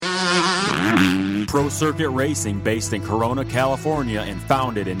Pro Circuit Racing, based in Corona, California, and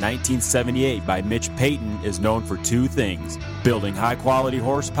founded in 1978 by Mitch Payton, is known for two things: building high-quality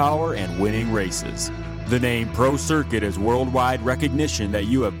horsepower and winning races. The name Pro Circuit is worldwide recognition that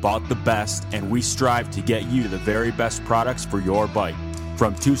you have bought the best, and we strive to get you the very best products for your bike.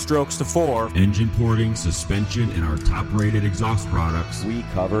 From 2 strokes to 4, engine porting, suspension, and our top-rated exhaust products, we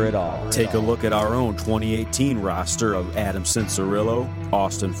cover it all. Take a look at our own 2018 roster of Adam Cincerillo,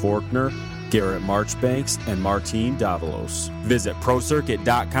 Austin Forkner, Garrett Marchbanks, and Martin Davalos. Visit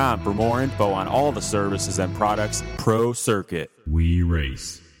ProCircuit.com for more info on all the services and products. Pro Circuit. We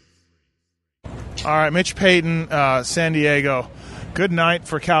race. All right, Mitch Payton, San Diego. Good night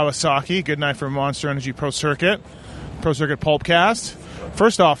for Kawasaki. Good night for Monster Energy Pro Circuit Pulpcast.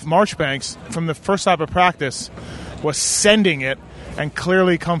 First off, Marchbanks, from the first lap of practice, was sending it and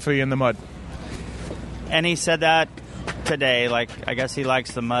clearly comfy in the mud. And he said that today, I guess he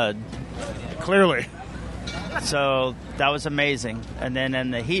likes the mud. Clearly. So that was amazing. And then in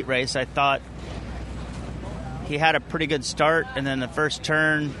the heat race, I thought he had a pretty good start, and then the first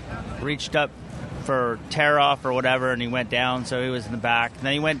turn reached up for tear off or whatever, and he went down, so he was in the back. And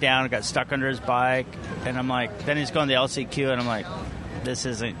then he went down and got stuck under his bike, and I'm like, then he's going to the LCQ, and I'm like, this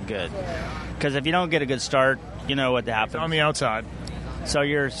isn't good. Because if you don't get a good start, you know what happens. On the outside. So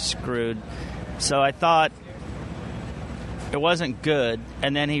you're screwed. So I thought it wasn't good,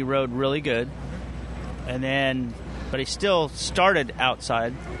 and then he rode really good. But he still started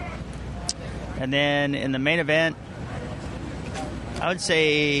outside. And then in the main event, I would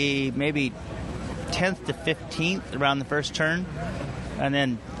say maybe 10th to 15th around the first turn, and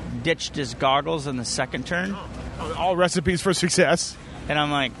then ditched his goggles in the second turn. All recipes for success. And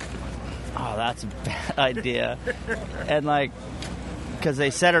I'm like, oh, that's a bad idea. And because they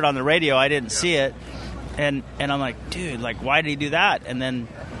said it on the radio, I didn't see it. And I'm like, dude, why did he do that?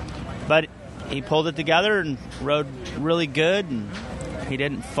 But he pulled it together and rode really good, and he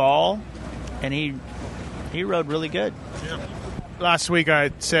didn't fall, and he rode really good. Yeah. Last week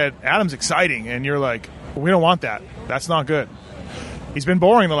I said, Adam's exciting, and you're like, we don't want that. That's not good. He's been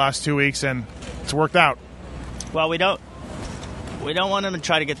boring the last 2 weeks, and it's worked out. Well, we don't want him to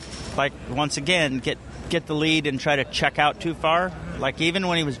try to get, once again, get the lead and try to check out too far. Even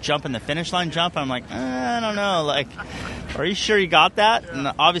when he was jumping the finish line jump, I'm like, I don't know. Are you sure you got that? And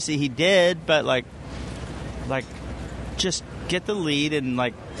obviously he did, but just get the lead and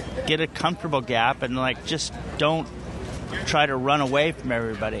get a comfortable gap, and just don't try to run away from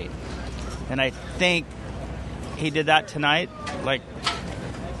everybody. And I think he did that tonight.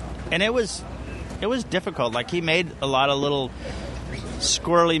 And it was difficult. He made a lot of little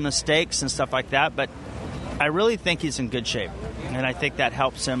squirrely mistakes and stuff like that, but I really think he's in good shape, and I think that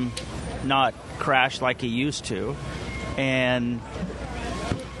helps him not crash like he used to. And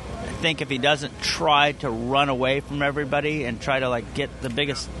I think if he doesn't try to run away from everybody and try to get the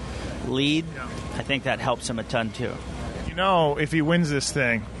biggest lead, I think that helps him a ton too. If he wins this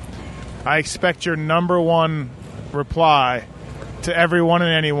thing, I expect your number one reply to everyone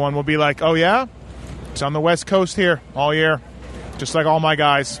and anyone will be like, oh yeah, it's on the West Coast here all year, just like all my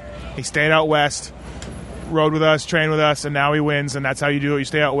guys. He stayed out west, rode with us, trained with us, and now he wins, and that's how you do it. You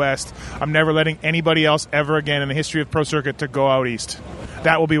stay out west. I'm never letting anybody else ever again in the history of Pro Circuit to go out east.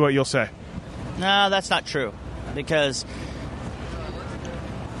 That will be what you'll say. No, that's not true, because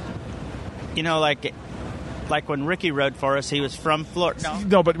when Ricky rode for us, he was from Florida.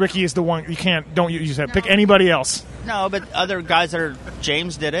 No, but Ricky is the one. Don't use that. Pick anybody else. No, but other guys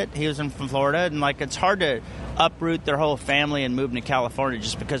James did it. He was from Florida, and it's hard to uproot their whole family and move them to California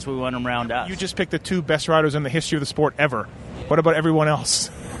just because we want them around us. You just picked the 2 best riders in the history of the sport ever. What about everyone else?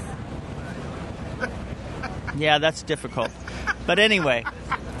 Yeah, that's difficult. But anyway,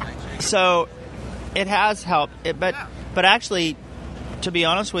 so it has helped. But actually, to be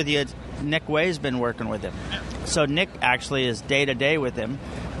honest with you, Nick Way's been working with him. So Nick actually is day-to-day with him.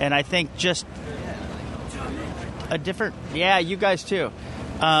 And I think just a different... Yeah, you guys too.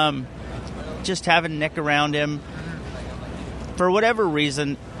 Just having Nick around him, for whatever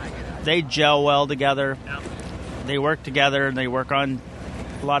reason, they gel well together. They work together, and they work on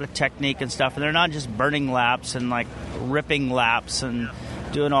a lot of technique and stuff. And they're not just burning laps and ripping laps and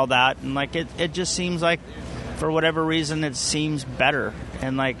doing all that. And it just seems like, for whatever reason, it seems better.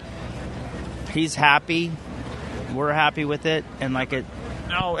 And he's happy, we're happy with it, and it.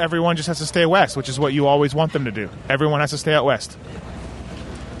 Now everyone just has to stay west, which is what you always want them to do. Everyone has to stay out west.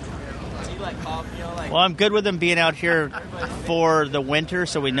 Well, I'm good with them being out here for the winter,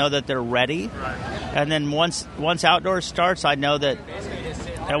 so we know that they're ready. And then once outdoors starts, I know that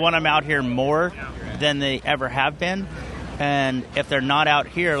I want them out here more than they ever have been. And if they're not out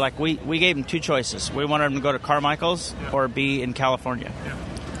here, like we gave them two choices. We wanted them to go to Carmichael's or be in California.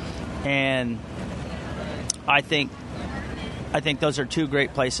 And I think those are two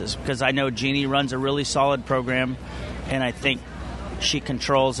great places because I know Jeannie runs a really solid program, and I think she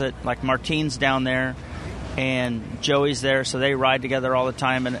controls it. Like Martine's down there, and Joey's there, so they ride together all the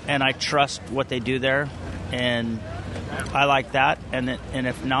time, and I trust what they do there, and I like that. And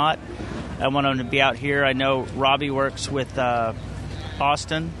if not, I want them to be out here. I know Robbie works with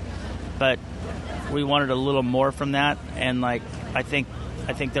Austin, but we wanted a little more from that, and like I think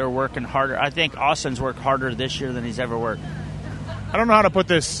they're working harder. I think Austin's worked harder this year than he's ever worked. I don't know how to put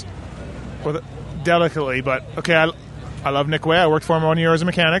this delicately, but okay, I love Nick Wey. I worked for him 1 year as a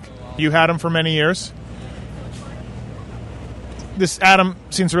mechanic. You had him for many years. This Adam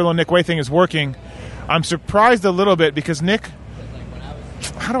Cianciarulo Nick Wey thing is working. I'm surprised a little bit because Nick,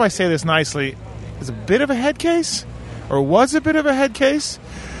 how do I say this nicely, is a bit of a head case, or was a bit of a head case.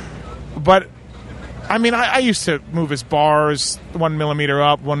 But I mean, I used to move his bars 1 millimeter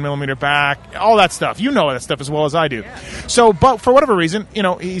up, 1 millimeter back, all that stuff. You know that stuff as well as I do. So, but for whatever reason,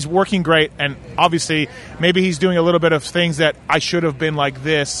 he's working great, and obviously maybe he's doing a little bit of things that I should have been like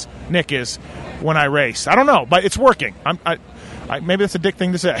this, Nick is, when I race. I don't know, but it's working. Maybe that's a dick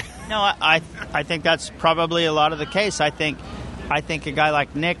thing to say. No, I think that's probably a lot of the case. I think a guy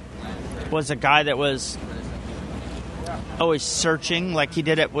like Nick was a guy that was always searching, like he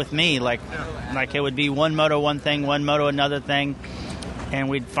did it with me. Like it would be one moto one thing, one moto another thing, and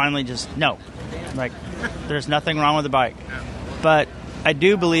we'd finally just no. Like there's nothing wrong with the bike. But I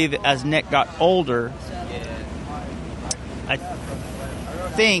do believe as Nick got older, I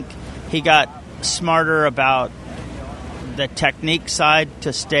think he got smarter about the technique side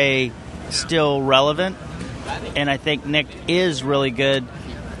to stay still relevant. And I think Nick is really good.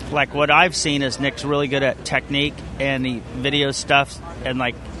 Like what I've seen is Nick's really good at technique and the video stuff. And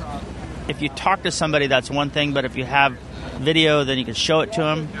like if you talk to somebody, that's one thing. But if you have video, then you can show it to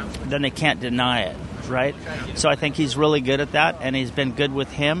them. Then they can't deny it, right? So I think he's really good at that, and he's been good with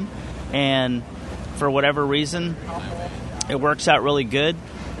him. And for whatever reason, it works out really good.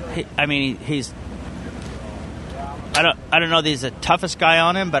 He's. I don't know that he's the toughest guy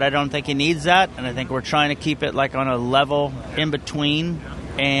on him, but I don't think he needs that. And I think we're trying to keep it like on a level in between,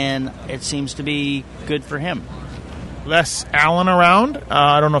 and it seems to be good for him. Less Allen around.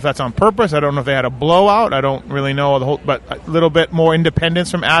 I don't know if that's on purpose. I don't know if they had a blowout. I don't really know the whole, but a little bit more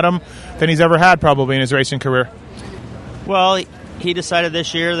independence from Adam than he's ever had probably in his racing career. Well, he decided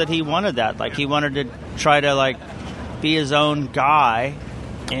this year that he wanted that. Like he wanted to try to like be his own guy,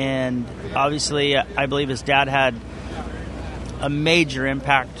 and obviously I believe his dad had a major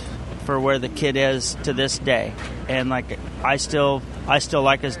impact for where the kid is to this day. And like I still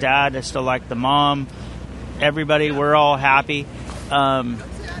like his dad. I still like the mom. Everybody, we're all happy.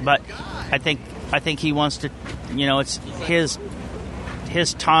 But I think he wants to, it's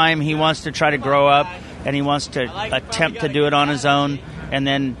his time. He wants to try to grow up, and he wants to attempt to do it on his own. And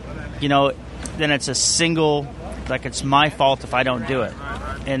then, then it's a single, like it's my fault if I don't do it.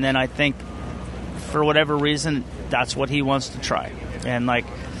 And then I think for whatever reason, that's what he wants to try. And like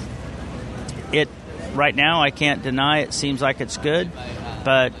it right now, I can't deny it seems like it's good,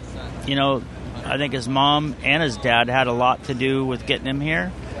 but I think his mom and his dad had a lot to do with getting him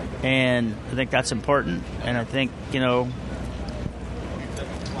here, and I think that's important. And I think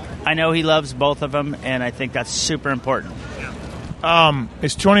I know he loves both of them, and I think that's super important. So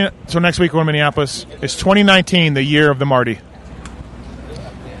next week we're in Minneapolis. Is 2019 the year of the Marty?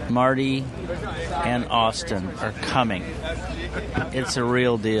 Marty and Austin are coming. It's a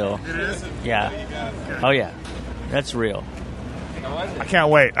real deal. It is? Yeah. Oh, yeah. That's real. I can't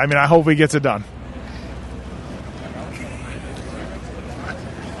wait. I hope he gets it done.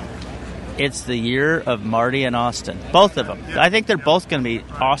 It's the year of Marty and Austin. Both of them. I think they're both going to be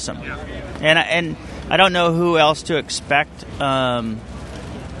awesome. And I don't know who else to expect. Who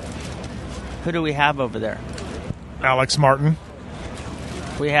do we have over there? Alex Martin.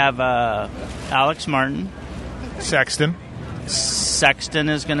 We have Alex Martin. Sexton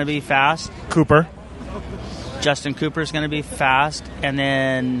is going to be fast. Cooper. Justin Cooper is going to be fast. And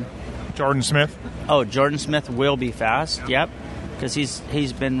then Jordan Smith. Oh, Jordan Smith will be fast. Yep. Because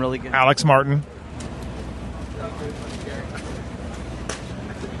he's been really good. Alex Martin.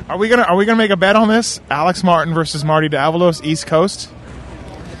 Are we gonna make a bet on this? Alex Martin versus Marty Davalos, East Coast?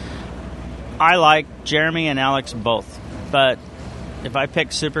 I like Jeremy and Alex both. But if I pick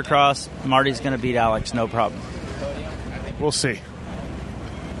Supercross, Marty's going to beat Alex, no problem. We'll see.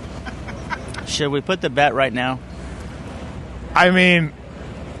 Should we put the bet right now? I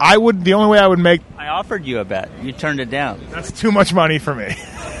would. The only way I would make. I offered you a bet. You turned it down. That's too much money for me.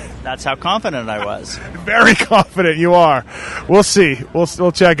 That's how confident I was. Very confident you are. We'll see.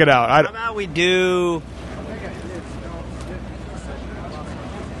 We'll check it out. How about we do...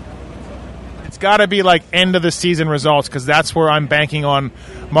 It's got to be like end of the season results because that's where I'm banking on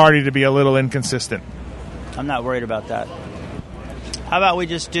Marty to be a little inconsistent. I'm not worried about that. How about we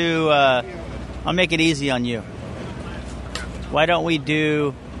just do... I'll make it easy on you. Why don't we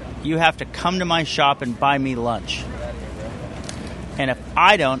do... You have to come to my shop and buy me lunch. And if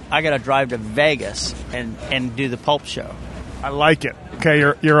I don't, I got to drive to Vegas and do the pulp show. I like it. Okay,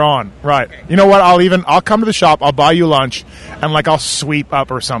 you're on. Right. You know what? I'll come to the shop, I'll buy you lunch, and I'll sweep up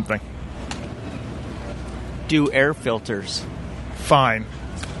or something. Do air filters. Fine.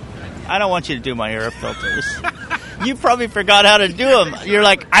 I don't want you to do my air filters. You probably forgot how to do them. You're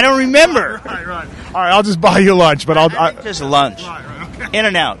like, I don't remember. Right. All right, I'll just buy you lunch, but just lunch. Right, okay. In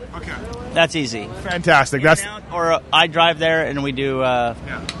and out. Okay. That's easy. Fantastic. Or I drive there and we do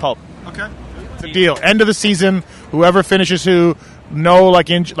pulp. Okay. It's a deal. End of the season. Whoever finishes who. No,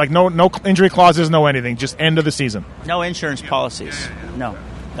 no injury clauses, no anything. Just end of the season. No insurance policies. No,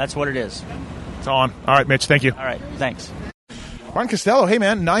 that's what it is. It's on. All right, Mitch. Thank you. All right. Thanks. Martin Costello. Hey,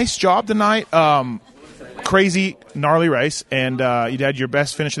 man. Nice job tonight. Crazy, gnarly race, and you had your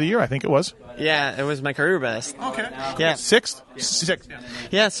best finish of the year. I think it was. Yeah, it was my career best. Okay. Yeah. Sixth?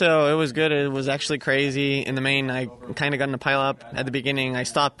 Yeah, so it was good. It was actually crazy. In the main, I kind of got in a pile up at the beginning. I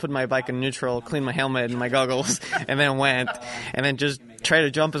stopped, put my bike in neutral, cleaned my helmet and my goggles, and then went. And then just tried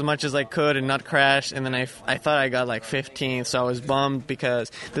to jump as much as I could and not crash. And then I thought I got like 15th, so I was bummed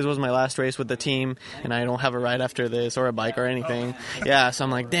because this was my last race with the team, and I don't have a ride after this or a bike or anything. Yeah, so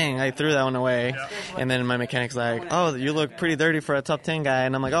I'm like, dang, I threw that one away. And then my mechanic's like, oh, you look pretty dirty for a top 10 guy.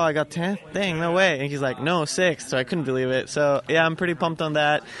 And I'm like, oh, I got 10th? Dang, no way. And he's like, no, 6th. So I couldn't believe it. So, yeah, I'm pretty pumped on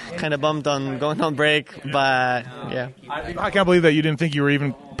that. Kind of bummed on going on break, but, yeah. I can't believe that you didn't think you were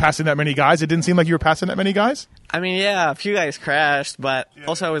even passing that many guys. It didn't seem like you were passing that many guys. I mean, yeah, a few guys crashed, but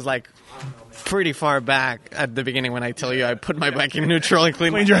also I was like pretty far back at the beginning when I tell you I put my bike in neutral and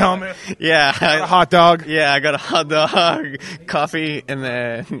cleaned your helmet. Yeah. A hot dog. Yeah, I got a hot dog, coffee, and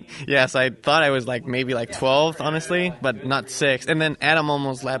then, yes, I thought I was like maybe like 12th, honestly, but not 6th. And then Adam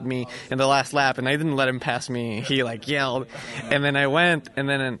almost lapped me in the last lap, and I didn't let him pass me. He like yelled. And then I went, and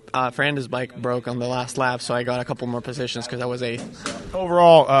then Fernandes' bike broke on the last lap, so I got a couple more positions because I was 8th.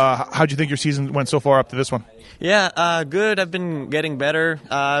 Overall, how'd you think your season went so far up to this one? Yeah, good. I've been getting better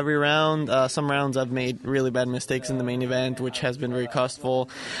every round. Some rounds I've made really bad mistakes in the main event, which has been very costful.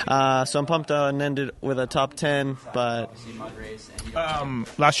 So I'm pumped and ended with a top 10. But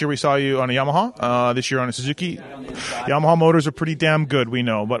last year we saw you on a Yamaha. This year on a Suzuki. Yamaha motors are pretty damn good, we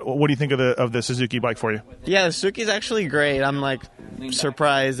know. But what do you think of the Suzuki bike for you? Yeah, the Suzuki's actually great. I'm like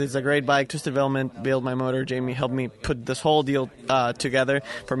surprised. It's a great bike. Twisted Development built my motor. Jamie helped me put this whole deal together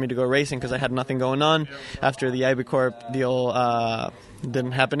for me to go racing because I had nothing going on after the IB Corp deal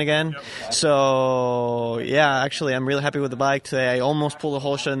didn't happen again. So yeah, actually I'm really happy with the bike today. I almost pulled a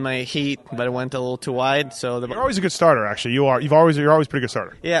whole shot in my heat, but it went a little too wide. So you're always a good starter. Actually, you're always a pretty good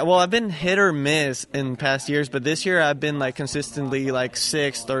starter. Yeah, well, I've been hit or miss in past years, but this year I've been like consistently like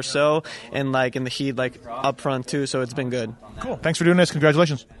 6th or so, and like in the heat like up front too. So it's been good. Cool. Thanks for doing this.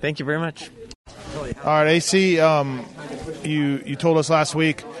 Congratulations. Thank you very much. All right, AC. You told us last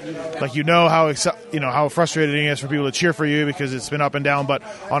week, like how frustrating it is for people to cheer for you because it's been up and down. But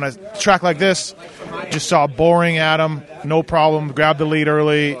on a track like this, just saw boring Adam, no problem, grabbed the lead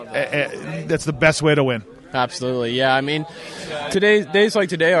early. That's the best way to win. Absolutely, yeah. I mean, days like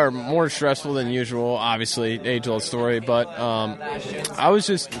today are more stressful than usual. Obviously, age-old story. But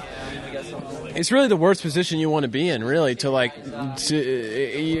it's really the worst position you want to be in, really,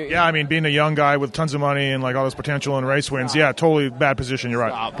 yeah, I mean, being a young guy with tons of money and like all this potential in race wins, yeah, totally bad position, you're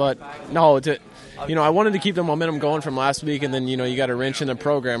right. But no, I wanted to keep the momentum going from last week, and then, you got a wrench in the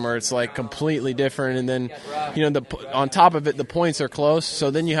program where it's like completely different, and then, on top of it, the points are close, so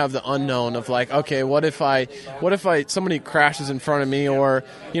then you have the unknown of like, okay, what if somebody crashes in front of me, or,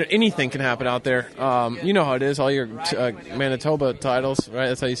 anything can happen out there. You know how it is, all your Manitoba titles, right?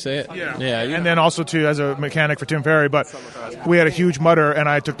 That's how you say it? Yeah. And then also, too, as a mechanic for Tim Ferry, but we had a huge mudder, and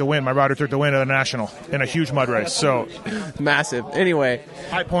I took the win. My rider took the win at the National in a huge mud race, so. Massive. Anyway.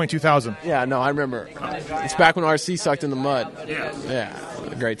 High Point 2000. Yeah, no, I remember. It's back when RC sucked in the mud. Yeah,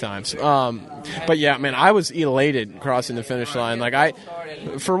 great times. But yeah, man, I was elated crossing the finish line. Like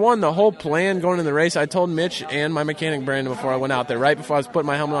for one, the whole plan going in the race, I told Mitch and my mechanic Brandon before I went out there, right before I was putting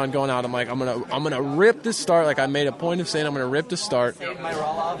my helmet on going out, I'm like, I'm gonna rip the start. Like I made a point of saying I'm gonna rip the start,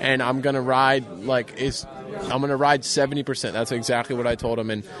 and I'm gonna ride like I'm gonna ride 70%. That's exactly what I told him,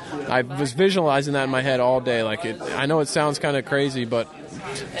 and I was visualizing that in my head all day. Like, I know it sounds kind of crazy, but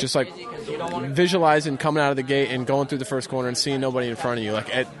just like visualizing coming out of the gate and going through the first corner and seeing nobody in front of you,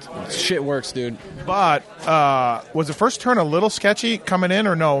 like, shit works, dude. But was the first turn a little sketchy coming in,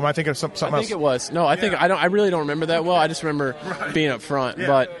 or no? Am I thinking of something else? I think it was. No, I think I really don't remember that well. I just remember being up front. Yeah.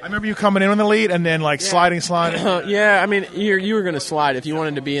 But I remember you coming in on the lead and then like sliding. Yeah, I mean, you were going to slide if you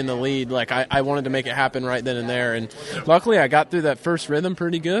wanted to be in the lead. Like, I wanted to make it happen right then and there, and luckily I got through that first rhythm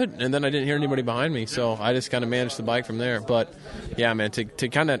pretty good, and then I didn't hear anybody behind me, so I just kind of managed the bike from there. But yeah, man,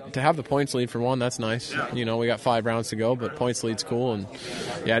 to have the points lead for one, that's nice. You know, we got 5 rounds to go, but points lead's cool, and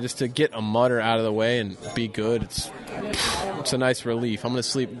yeah, just to get a mutter out of the way and be good, it's a nice relief. I'm going to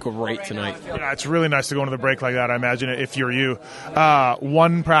sleep great tonight. Yeah, it's really nice to go into the break like that, I imagine, if you're you.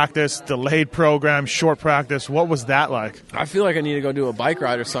 One practice, delayed program, short practice. What was that like? I feel like I need to go do a bike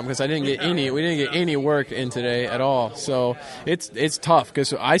ride or something because we didn't get any work in today at all. So it's tough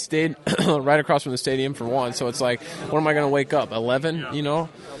because I stayed right across from the stadium for one. So it's like, when am I going to wake up? 11, you know?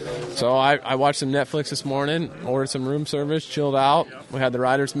 So I watched some Netflix this morning, ordered some room service, chilled out. We had the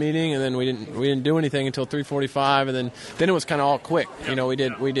riders meeting, and then we didn't do anything until 3:45, and then it was kind of all quick. You know, we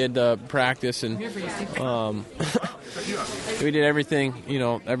did practice, and we did everything. You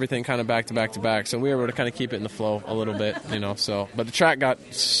know, everything kind of back to back to back. So we were able to kind of keep it in the flow a little bit. You know, so but the track got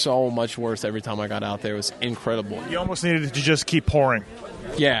so much worse every time I got out there. It was incredible. You almost needed to just keep pouring.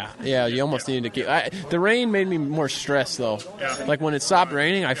 Yeah, you almost needed to keep. The rain made me more stressed, though. Yeah. Like, when it stopped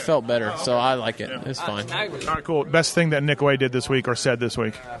raining, I felt better, so I like it. It's fine. All right, cool. Best thing that Nick Wey did this week or said this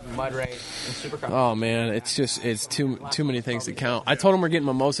week? Mud rain and Supercross. Oh, man, it's too many things to count. I told him we're getting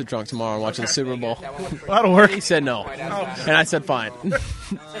mimosa drunk tomorrow and watching the Super Bowl. That'll work. He said no, and I said fine.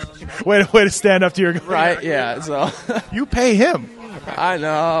 way to stand up to your... Right, yeah, so... You pay him. I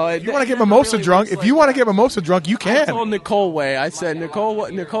know. You want to get mimosa drunk? If you want to get mimosa drunk, you can. I told Nicole Way. I said, Nicole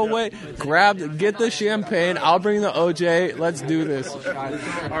Way, get the champagne. I'll bring the OJ. Let's do this.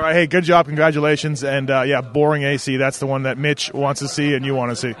 All right. Hey, good job. Congratulations. And, boring AC. That's the one that Mitch wants to see and you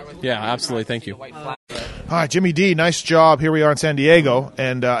want to see. Yeah, absolutely. Thank you. All right, Jimmy D, nice job. Here we are in San Diego,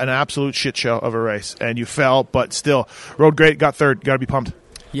 and an absolute shit show of a race. And you fell, but still, rode great, got third. Got to be pumped.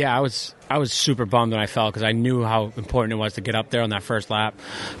 Yeah, I was super bummed when I fell because I knew how important it was to get up there on that first lap,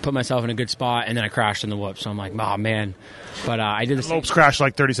 put myself in a good spot, and then I crashed in the whoop. So I'm like, oh, man. But I did the Lopes crashed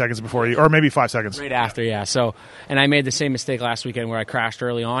like 30 seconds before you, or maybe 5 seconds. Right after, yeah. So, and I made the same mistake last weekend where I crashed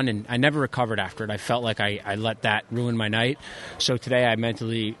early on, and I never recovered after it. I felt like I let that ruin my night. So today I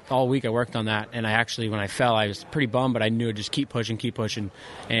mentally, all week I worked on that, and I actually, when I fell, I was pretty bummed, but I knew I'd just keep pushing,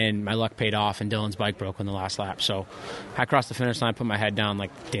 and my luck paid off, and Dylan's bike broke on the last lap. So I crossed the finish line, put my head down,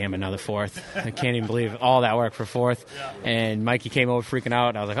 like, damn, another fourth. I can't even believe all that work for fourth. And Mikey came over freaking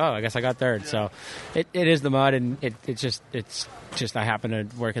out. I was like, oh, I guess I got third. So it is the mud, and it's just I happen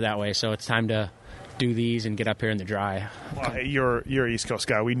to work it that way. So it's time to do these and get up here in the dry. Well, hey, you're East Coast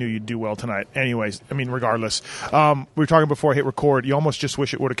guy. We knew you'd do well tonight. Anyways, I mean, regardless. We were talking before I hit record. You almost just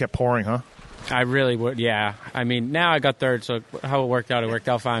wish it would have kept pouring, huh? I really would, yeah. I mean, now I got third, so how it worked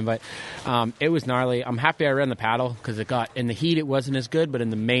out fine. But it was gnarly. I'm happy I ran the paddle because it got, in the heat it wasn't as good, but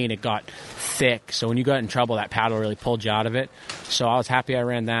in the main it got thick. So when you got in trouble, that paddle really pulled you out of it. So I was happy I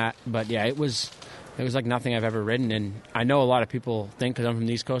ran that. But yeah, it was like nothing I've ever ridden. And I know a lot of people think because I'm from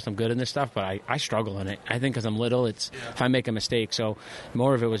the East Coast I'm good in this stuff, but I struggle in it. I think because I'm little, it's if I make a mistake. So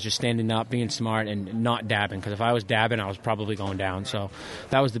more of it was just standing up, being smart, and not dabbing. Because if I was dabbing, I was probably going down. So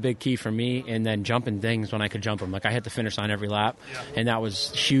that was the big key for me. And then jumping things when I could jump them. Like I hit the finish line every lap, and that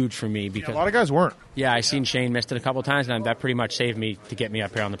was huge for me. Because a lot of guys weren't. Yeah, I seen Shane missed it a couple times, and that pretty much saved me to get me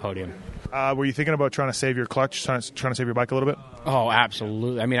up here on the podium. Were you thinking about trying to save your clutch, trying to save your bike a little bit? Oh,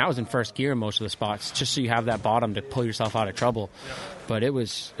 absolutely. I mean, I was in first gear in most of the spots, just so you have that bottom to pull yourself out of trouble. But it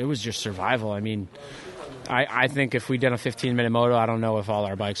was just survival. I mean, I think if we'd done a 15-minute moto, I don't know if all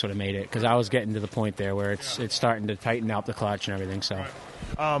our bikes would have made it, because I was getting to the point there where it's starting to tighten out the clutch and everything. So,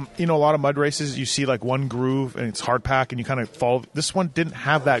 a lot of mud races, you see like one groove and it's hard pack, and you kind of follow. This one didn't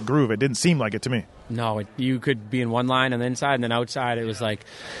have that groove. It didn't seem like it to me. No, you could be in one line on the inside, and then outside it was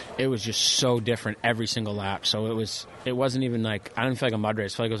just so different every single lap. So it wasn't even like, I didn't feel like a mud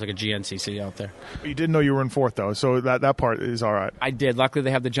race. I felt like it was like a GNCC out there. You didn't know you were in fourth though, so that part is all right. I did. Luckily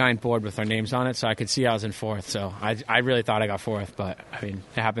they have the giant board with our names on it, so I could see I was in fourth. So I really thought I got fourth, but I mean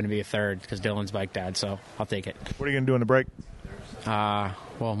it happened to be a third because Dylan's bike died. So I'll take it. What are you gonna do in the break?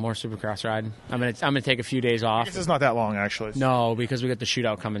 Well, more Supercross riding. I'm gonna take a few days off. It's not that long, actually. No, because we got the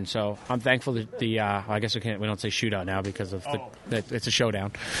shootout coming. So I'm thankful that I guess we don't say shootout now because of it's a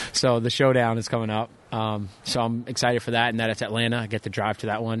showdown. So the showdown is coming up. So I'm excited for that, and that it's Atlanta. I get to drive to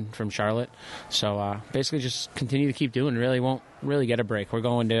that one from Charlotte. So basically just continue to keep doing. Really won't really get a break. We're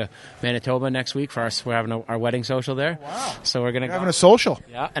going to Manitoba next week for we're having our wedding social there. Wow. So we're having a social.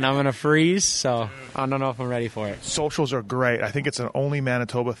 Yeah, and I'm going to freeze, so I don't know if I'm ready for it. Socials are great. I think it's an only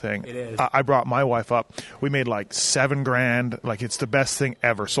Manitoba thing. It is. I brought my wife up. We made like $7,000. Like, it's the best thing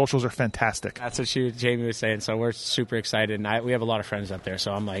ever. Socials are fantastic. That's what Jamie was saying, so we're super excited, and we have a lot of friends up there,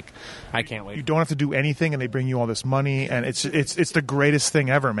 so I'm like, I can't wait. You don't have to do anything, and they bring you all this money, and it's the greatest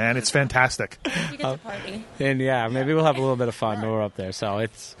thing ever, man. It's fantastic. You get to party. And yeah, maybe we'll have a little bit of fun when we're up there. So what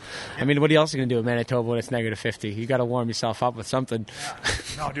else are you going to do in Manitoba when it's -50? You got to warm yourself up with something.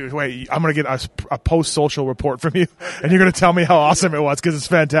 No, dude, wait. I'm going to get a post-social report from you, and you're going to tell me how awesome it was because it's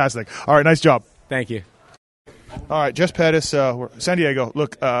fantastic. All right, nice job. Thank you. All right, Jess Pettis, San Diego.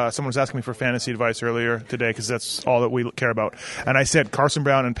 Look, someone was asking me for fantasy advice earlier today because that's all that we care about. And I said Carson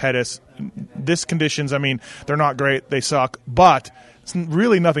Brown and Pettis, this conditions, I mean, they're not great. They suck. But it's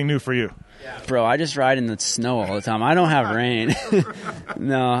really nothing new for you. Bro, I just ride in the snow all the time. I don't have rain.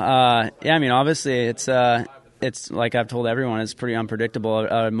 No, I mean, obviously it's like I've told everyone, it's pretty unpredictable.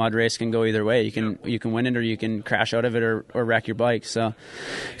 A mud race can go either way. You can win it, or you can crash out of it, or wreck your bike. So,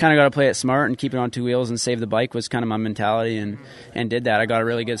 kind of got to play it smart and keep it on two wheels and save the bike was kind of my mentality, and did that. I got a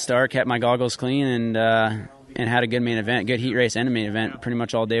really good start, kept my goggles clean, and had a good main event, good heat race and a main event. Pretty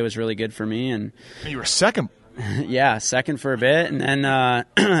much all day was really good for me. And you were second. Yeah, second for a bit, and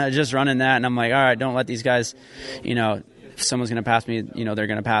then just running that, and I'm like, all right, don't let these guys, if someone's going to pass me, they're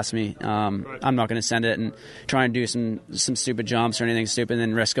going to pass me. I'm not going to send it and try and do some stupid jumps or anything stupid and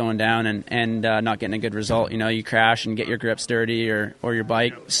then risk going down and not getting a good result. You crash and get your grips dirty or your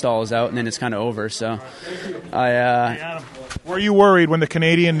bike stalls out, and then it's kind of over. So Were you worried when the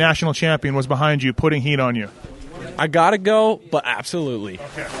Canadian national champion was behind you putting heat on you? I gotta go, but absolutely.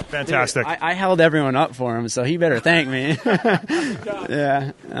 Okay, fantastic. Dude, I held everyone up for him, so he better thank me.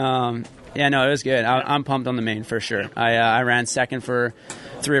 Yeah. Yeah, no, it was good. I'm pumped on the main for sure. I ran second for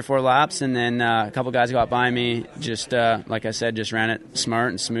 3 or 4 laps, and then a couple guys got by me. Just like I said, just ran it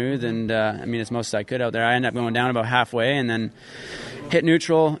smart and smooth, and it's most I could out there. I ended up going down about halfway, and then hit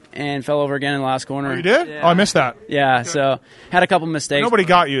neutral and fell over again in the last corner. Oh, you did? Yeah. Oh, I missed that. Yeah, so had a couple mistakes. Nobody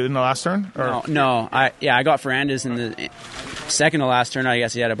got you in the last turn? Or? No. I got Ferrandis in the second to last turn. I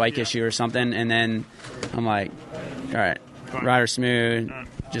guess he had a bike issue or something, and then I'm like, all right, rider smooth.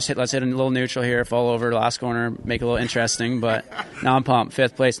 Let's hit a little neutral here, fall over last corner, make it a little interesting. But now I'm pumped.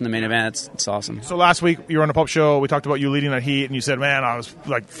 5th place in the main event. It's awesome. So last week you were on the Pulp Show. We talked about you leading that heat, and you said, "Man, I was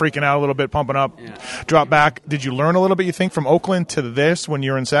like freaking out a little bit, pumping up, drop back." Did you learn a little bit? You think from Oakland to this when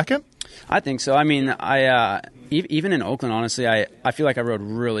you're in second? I think so. I mean, even in Oakland, honestly, I feel like I rode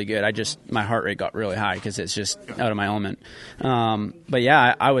really good. My heart rate got really high because it's just out of my element. But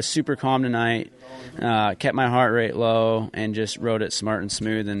yeah, I was super calm tonight. Kept my heart rate low and just rode it smart and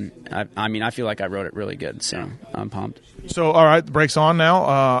smooth, and I feel like I rode it really good, so I'm pumped. So, all right, the break's on now.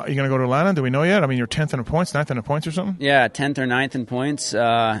 Are you going to go to Atlanta? Do we know yet? I mean, you're 10th in the points, 9th in the points or something? Yeah, 10th or 9th in points.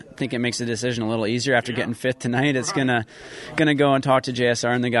 I think it makes the decision a little easier after getting 5th tonight. It's gonna go and talk to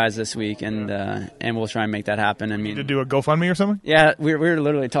JSR and the guys this week, and we'll try and make that happen. I mean, to do a GoFundMe or something? Yeah, we were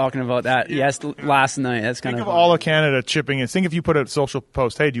literally talking about that. Yes, last night. That's kind of all of Canada chipping in. Think if you put a social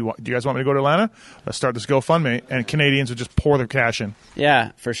post, hey, do you guys want me to go to Atlanta? Let's start this GoFundMe, and Canadians would just pour their cash in.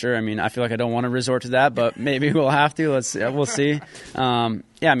 Yeah, for sure. I mean, I feel like I don't want to resort to that, but maybe we'll have to. We'll see.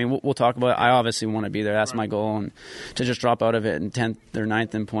 Yeah, I mean, we'll talk about it. I obviously want to be there. That's my goal. And to just drop out of it in 10th or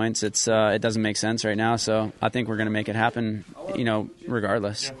 9th in points, it doesn't make sense right now. So I think we're going to make it happen,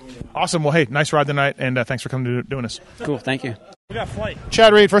 regardless. Awesome. Well, hey, nice ride tonight, and thanks for coming to doing this. Cool. Thank you. We got flight.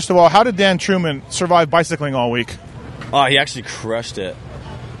 Chad Reed, first of all, how did Dan Truman survive bicycling all week? Oh, he actually crushed it.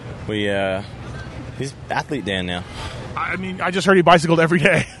 He's athlete Dan now. I mean, I just heard he bicycled every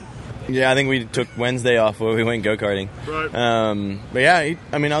day. Yeah, I think we took Wednesday off where we went go-karting. Right. But yeah,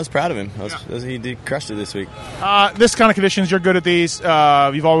 I was proud of him. He crushed it this week. This kind of conditions, you're good at these.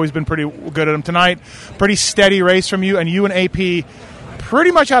 You've always been pretty good at them tonight. Pretty steady race from you, and you and AP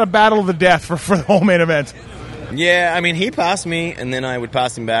pretty much had a battle of the death for the whole main event. Yeah, I mean, he passed me, and then I would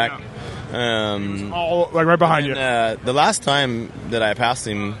pass him back. All like right behind you. The last time that I passed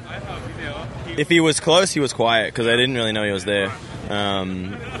him, if he was close, he was quiet because I didn't really know he was there.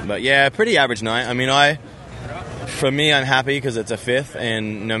 But yeah, pretty average night. I mean, for me, I'm happy because it's a 5th,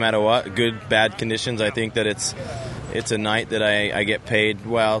 and no matter what, good, bad conditions, I think that it's a night that I get paid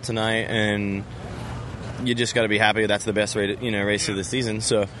well tonight, and you just got to be happy that's the best race of the season.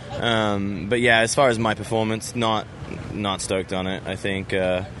 So, but yeah, as far as my performance, not stoked on it. I think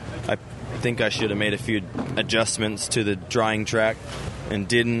I should have made a few adjustments to the drying track and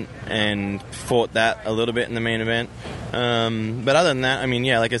didn't, and fought that a little bit in the main event. But other than that, I mean,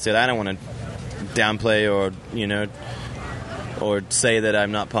 yeah, like I said, I don't want to downplay or say that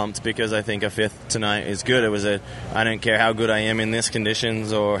I'm not pumped, because I think a 5th tonight is good. I don't care how good I am in this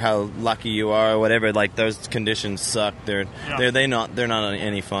conditions or how lucky you are or whatever. Like, those conditions suck. They're not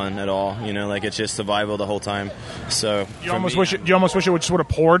any fun at all. Like, it's just survival the whole time. So you almost wish it would have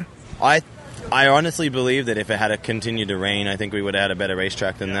poured. I honestly believe that if it had continued to rain, I think we would have had a better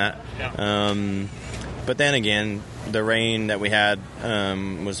racetrack than that. Yeah. But then again, the rain that we had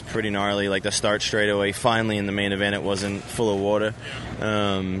was pretty gnarly. Like, the start straightaway, finally in the main event, it wasn't full of water.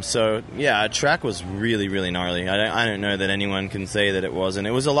 So, yeah, track was really, really gnarly. I don't know that anyone can say that it wasn't.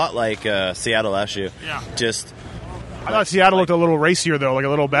 It was a lot like Seattle last year. Yeah. I thought Seattle looked a little racier, though, like a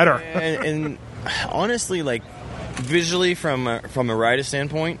little better. and honestly, like, visually from a rider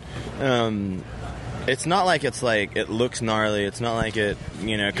standpoint, it's not like it looks gnarly. It's not like it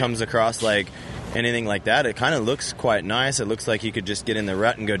comes across like anything like that. It kind of looks quite nice. It looks like you could just get in the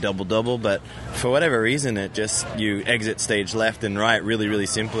rut and go double, but for whatever reason, you exit stage left and right really, really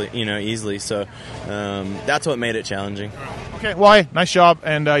simply, easily. So that's what made it challenging. Okay, well, hey, nice job.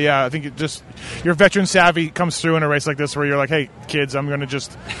 And I think your veteran savvy comes through in a race like this, where you're like, hey, kids, I'm going to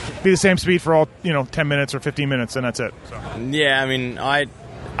just be the same speed for all 10 minutes or 15 minutes, and that's it. So. Yeah, I mean,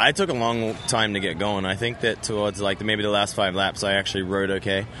 I took a long time to get going. I think that towards maybe the last 5 laps, I actually rode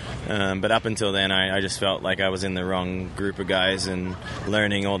okay. But up until then, I just felt like I was in the wrong group of guys and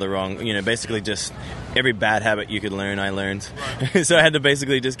learning all the wrong, basically just every bad habit you could learn, I learned. So I had to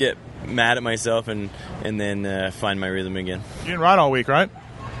basically just get mad at myself and then find my rhythm again. You didn't ride all week, right?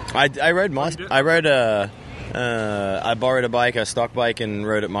 I rode I borrowed a stock bike, and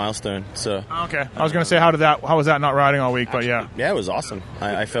rode at Milestone. So okay, I was going to say, how was that not riding all week? But yeah, it was awesome.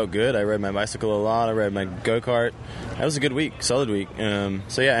 I felt good. I rode my bicycle a lot. I rode my go-kart. That was a good week, solid week.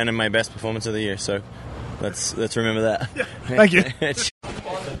 So yeah, and in my best performance of the year. So let's remember that. Yeah. Thank you.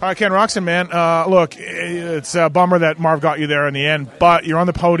 All right, Ken Roczen, man. Look, it's a bummer that Marv got you there in the end, but you're on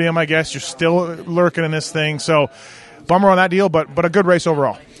the podium. I guess you're still lurking in this thing. So bummer on that deal, but a good race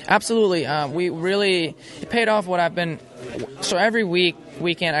overall. Absolutely. It paid off what I've been. So every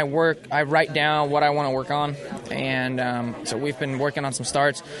weekend I write down what I want to work on. And so we've been working on some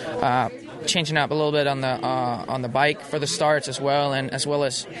starts, changing up a little bit on the bike for the starts as well, and as well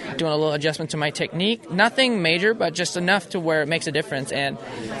as doing a little adjustment to my technique. Nothing major, but just enough to where it makes a difference. And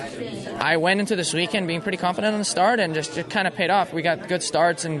I went into this weekend being pretty confident on the start, and just it kind of paid off. We got good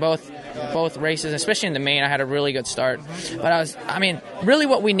starts in both races, especially in the main. I had a really good start, but really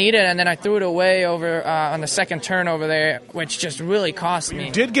what we needed, and then I threw it away over on the second turn over there, which just really cost me.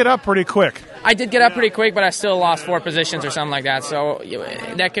 You did get up pretty quick. I did get up pretty quick, but I still lost 4 positions or something like that, so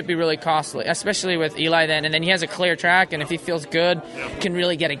that could be really costly, especially with Eli then, and then he has a clear track, and if he feels good, can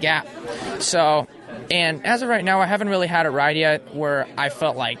really get a gap. So, and as of right now, I haven't really had a ride yet where I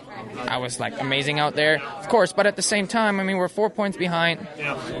felt like I was amazing out there, of course, but at the same time, we're 4 points behind.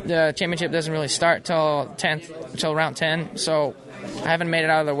 The championship doesn't really start till round 10, so I haven't made it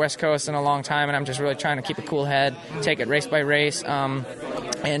out of the West Coast in a long time, and I'm just really trying to keep a cool head, take it race by race,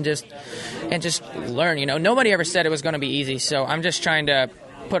 and just learn. Nobody ever said it was going to be easy, so I'm just trying to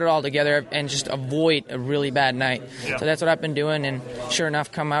put it all together and just avoid a really bad night. Yeah. So that's what I've been doing, and sure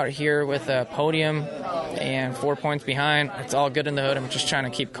enough, come out here with a podium and 4 points behind. It's all good in the hood. I'm just trying to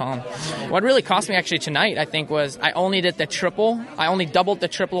keep calm. What really cost me actually tonight, I think, was I only did the triple. I only doubled the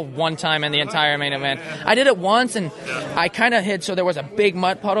triple one time in the entire main event. I did it once, and I kind of hit, so there was a big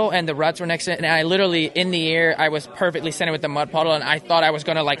mud puddle, and the ruts were next to it, and I literally, in the air, I was perfectly centered with the mud puddle, and I thought I was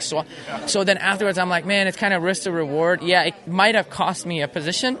going to So then afterwards, I'm like, man, it's kind of risk to reward. Yeah, it might have cost me a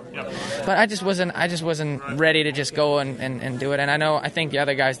position, but I just wasn't ready to just go and do it. And I think the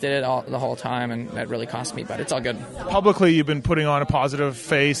other guys did it the whole time, and that really cost me, but it's all good. Publicly, you've been putting on a positive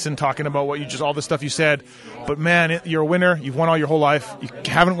face and talking about all the stuff you said, but man, you're a winner. You've won all your whole life. You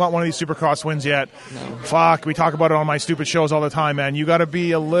haven't got one of these Supercross wins yet. No. Fuck, we talk about it on my stupid shows all the time, man. You got to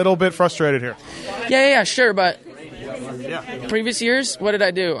be a little bit frustrated here. Yeah, sure, but previous years, what did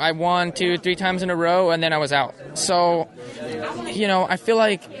I do? I won 2-3 times in a row, and then I was out. So, I feel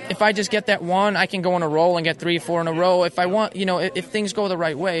like if I just get that one, I can go on a roll and get 3-4 in a row. If I want, if things go the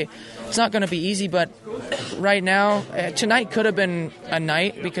right way, it's not going to be easy, but right now, tonight could have been a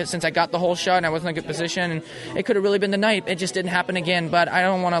night, because since I got the whole shot and I was in a good position, and it could have really been the night. It just didn't happen again, but I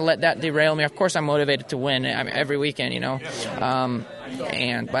don't want to let that derail me. Of course, I'm motivated to win every weekend,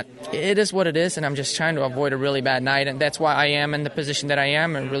 But it is what it is, and I'm just trying to avoid a really bad night, and that's why I am in the position that I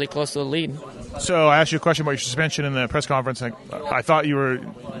am and really close to the lead. So I asked you a question about your suspension in the press conference. I thought you were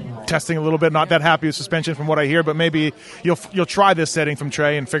testing a little bit, not that happy with suspension from what I hear, but maybe you'll try this setting from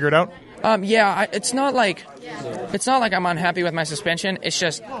Trey and figure it out. It's not like I'm unhappy with my suspension. It's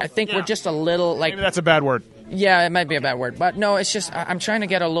just I think we're just a little like. Maybe that's a bad word. Yeah, it might be a bad word, but no, it's just I'm trying to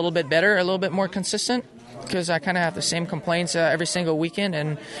get a little bit better, a little bit more consistent, because I kind of have the same complaints every single weekend,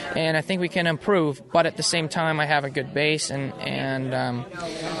 and I think we can improve. But at the same time, I have a good base, and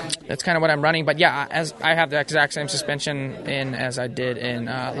that's kind of what I'm running. But yeah, as I have the exact same suspension as I did in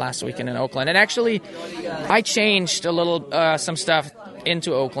last weekend in Oakland, and actually, I changed a little some stuff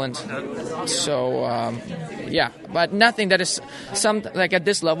into Oakland. So but nothing that is like at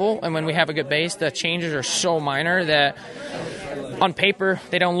this level, and when we have a good base, the changes are so minor that on paper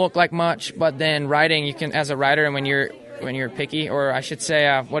they don't look like much, but then riding, you can, as a rider, and when you're picky, or I should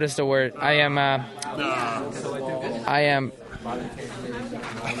say, what is the word? I am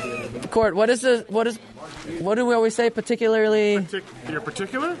Court, what do we always say? Particularly. You're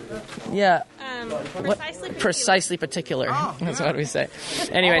particular? Yeah. Precisely particular. Oh, That's what we say.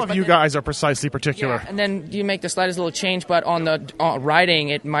 Anyways, all of you guys are precisely particular. Yeah, and then you make the slightest little change, but on the riding,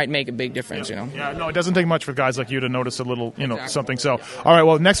 it might make a big difference. Yeah. Yeah, no, it doesn't take much for guys like you to notice a little, something. So, all right,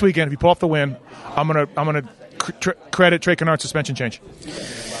 well, next weekend, if you pull off the win, I'm gonna credit Trey Canard's suspension change.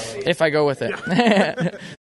 If I go with it.